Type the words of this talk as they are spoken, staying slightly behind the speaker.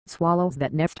Swallows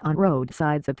that nest on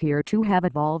roadsides appear to have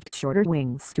evolved shorter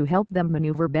wings to help them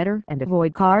maneuver better and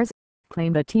avoid cars,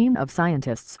 claimed a team of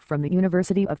scientists from the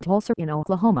University of Tulsa in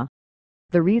Oklahoma.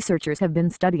 The researchers have been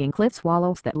studying cliff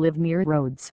swallows that live near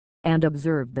roads, and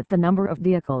observed that the number of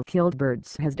vehicle-killed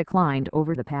birds has declined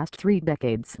over the past 3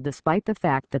 decades despite the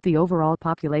fact that the overall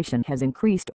population has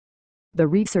increased. The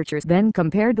researchers then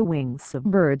compared the wings of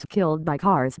birds killed by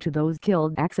cars to those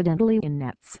killed accidentally in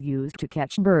nets used to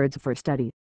catch birds for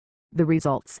study. The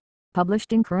results,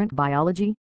 published in Current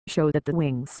Biology, show that the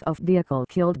wings of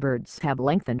vehicle-killed birds have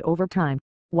lengthened over time,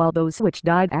 while those which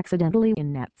died accidentally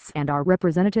in nets and are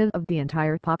representative of the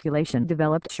entire population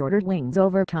developed shorter wings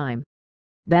over time.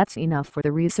 That's enough for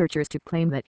the researchers to claim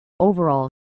that, overall,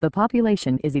 the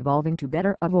population is evolving to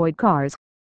better avoid cars.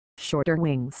 Shorter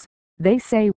wings, they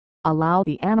say, allow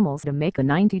the animals to make a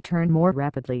 90 turn more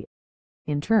rapidly.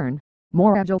 In turn,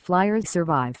 more agile flyers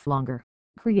survive longer,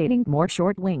 creating more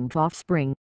short-winged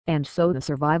offspring, and so the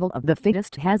survival of the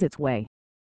fittest has its way.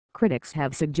 Critics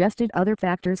have suggested other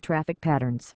factors, traffic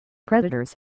patterns,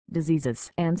 predators, diseases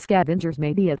and scavengers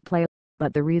may be at play,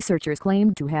 but the researchers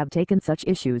claim to have taken such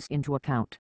issues into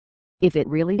account. If it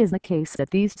really is the case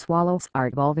that these swallows are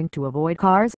evolving to avoid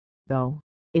cars, though,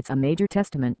 it's a major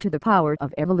testament to the power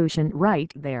of evolution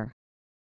right there.